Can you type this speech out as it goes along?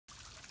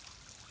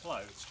Hello,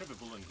 it's Trevor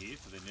Bullen here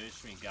for the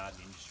Nursery and Garden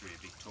Industry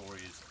of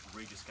Victoria's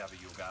Rediscover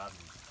Your Garden.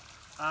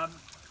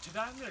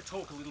 Today I'm going to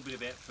talk a little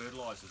bit about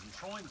fertilisers and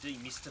try and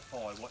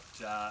demystify what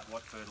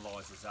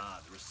fertilisers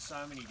are. There are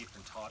so many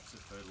different types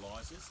of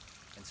fertilisers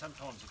and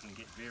sometimes it can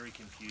get very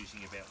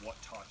confusing about what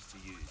types to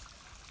use.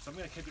 So I'm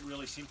going to keep it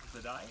really simple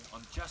today.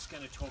 I'm just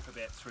going to talk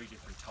about 3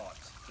 different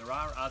types. There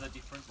are other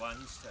different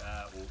ones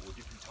or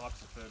different types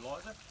of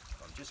fertiliser,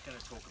 but I'm just going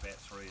to talk about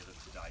 3 of them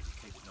today to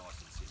keep it nice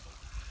and simple.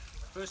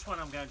 First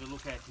one I'm going to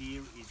look at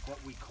here is what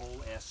we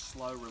call our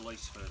slow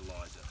release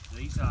fertiliser.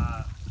 These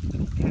are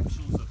little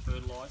capsules of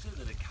fertiliser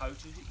that are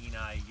coated in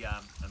a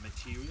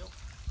material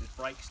that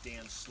breaks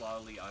down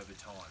slowly over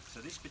time.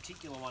 So this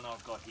particular one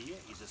I've got here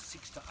is a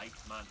 6 to 8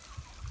 month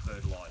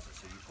fertiliser.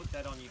 So you put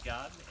that on your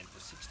garden and for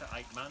 6 to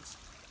 8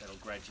 months that'll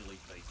gradually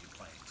feed your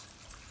plants.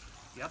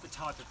 The other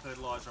type of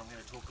fertiliser I'm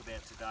going to talk about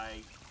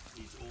today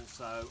is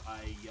also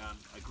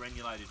a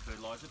granulated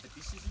fertiliser, but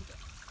this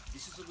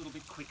is a little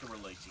bit quicker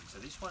releasing.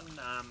 So this one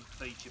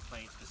feeds your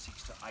plants for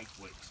 6 to 8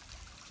 weeks.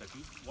 So if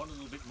you want a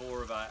little bit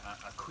more of a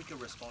quicker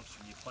response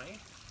from your plant,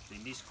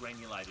 then this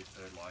granulated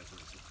fertiliser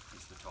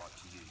is the type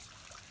to use.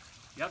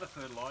 The other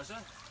fertiliser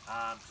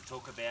to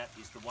talk about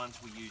is the ones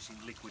we use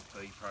in liquid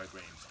feed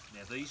programs.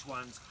 Now these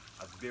ones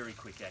are very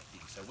quick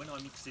acting. So when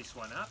I mix this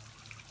one up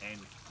and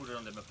put it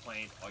onto my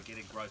plant, I get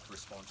a growth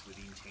response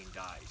within 10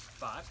 days,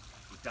 but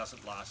it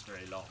doesn't last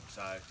very long.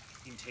 So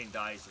in 10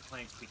 days the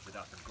plant's picked it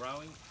up and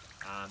growing.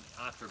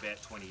 After about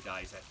 20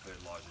 days that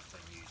fertiliser's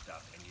been used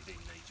up and you then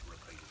need to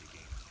repeat it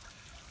again.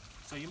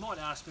 So you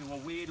might ask me, well,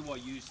 where do I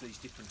use these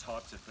different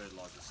types of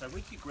fertilisers? So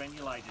with your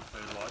granulated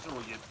fertiliser,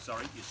 or your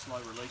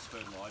slow release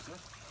fertiliser,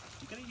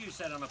 you're going to use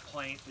that on a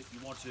plant that you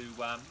want to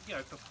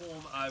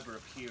perform over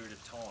a period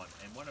of time.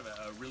 And one of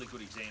a really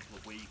good example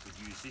of where you could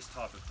use this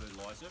type of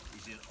fertiliser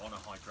is on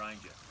a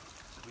hydrangea.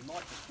 So we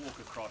might just walk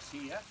across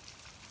here.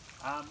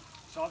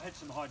 So I've had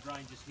some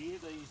hydrangeas here.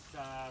 These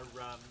are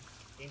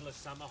endless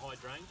summer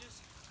hydrangeas.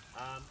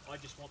 I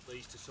just want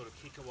these to sort of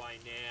kick away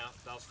now.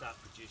 They'll start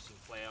producing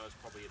flowers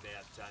probably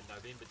about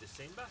November,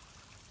 December,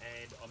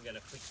 and I'm going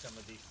to flick some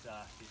of this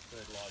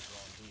fertiliser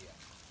on here.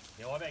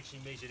 Now I've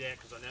actually measured out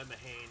because I know my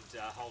hand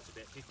holds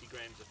about 50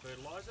 grams of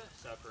fertiliser,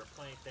 so for a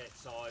plant that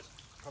size,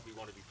 probably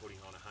want to be putting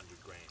on 100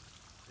 grams.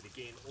 But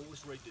again,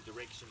 always read the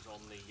directions on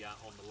the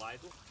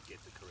label to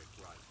get the correct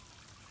rate.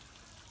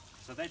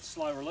 So that's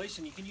slow release,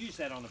 and you can use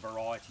that on a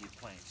variety of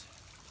plants.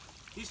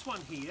 This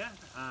one here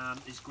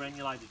is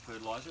granulated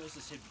fertiliser. As I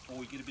said before,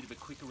 you get a bit of a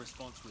quicker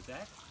response with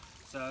that.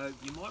 So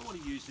you might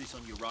want to use this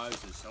on your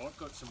roses. So I've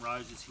got some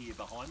roses here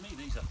behind me.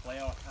 These are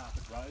flower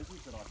carpet roses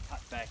that I've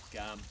cut back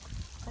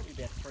probably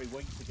about 3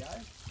 weeks ago.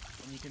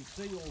 And you can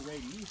see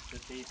already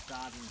that they're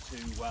starting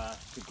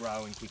to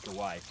grow and kick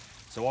away.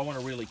 So I want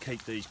to really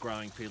keep these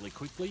growing fairly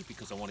quickly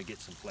because I want to get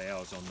some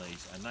flowers on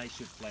these. And they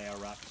should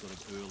flower up sort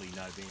of early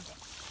November.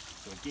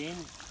 So again,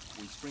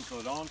 we sprinkle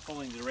it on,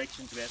 following the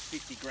directions, about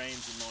 50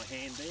 grams in my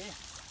hand there,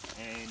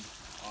 and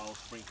I'll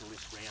sprinkle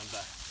this round the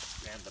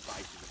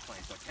base of the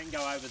plant. So I can go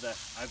over the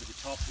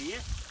top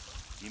here.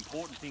 The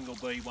important thing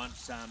will be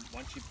once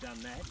you've done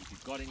that, if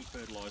you've got any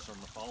fertiliser on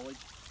the foliage,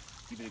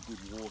 give it a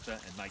good water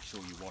and make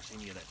sure you wash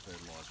any of that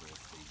fertiliser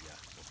off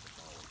the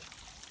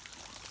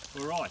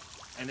foliage. Alright,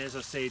 and as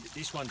I said,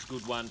 this one's a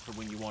good one for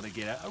when you want to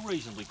get a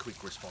reasonably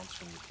quick response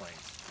from your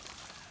plants.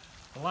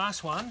 The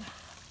last one,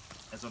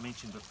 as I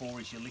mentioned before,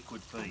 is your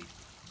liquid feed.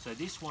 So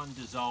this one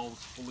dissolves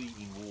fully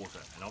in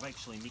water, and I've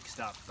actually mixed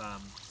up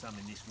some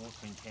in this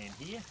watering can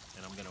here,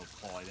 and I'm going to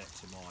apply that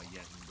to my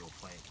indoor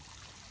plant.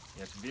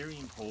 Now it's very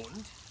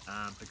important,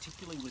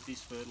 particularly with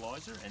this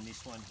fertiliser and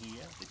this one here,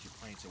 that your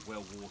plants are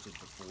well watered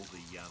before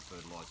the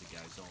fertiliser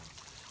goes on.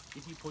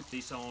 If you put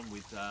this on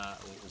with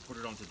or put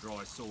it onto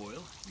dry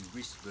soil, you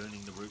risk burning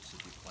the roots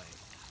of your plant.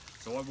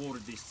 So I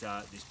watered this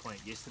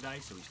plant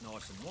yesterday, so it's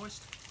nice and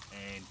moist,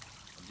 and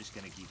I'm just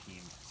going to give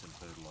him some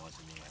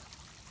fertiliser now.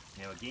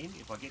 Now again,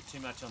 if I get too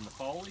much on the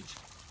foliage,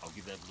 I'll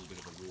give that a little bit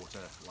of a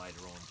water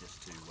later on just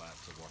to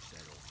wash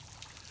that off.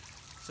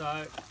 So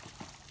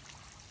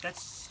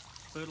that's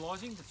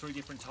fertilising, the 3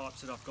 different types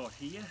that I've got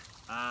here.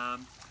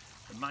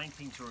 The main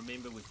thing to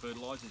remember with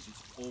fertilisers is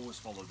always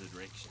follow the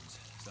directions.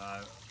 So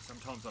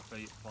sometimes I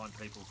find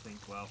people think,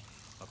 well,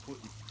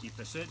 if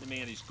a certain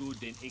amount is good,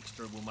 then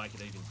extra will make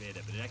it even better,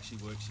 but it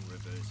actually works in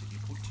reverse. If you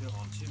put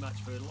on too much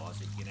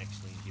fertiliser, you can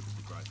actually inhibit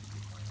the growth of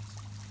your plants.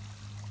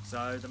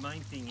 So the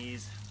main thing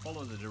is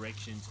follow the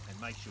directions and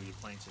make sure your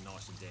plants are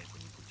nice and damp when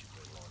you put your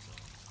fertiliser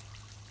on.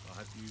 I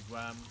hope you've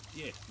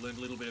learned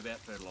a little bit about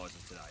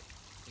fertilisers today.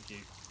 Thank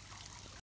you.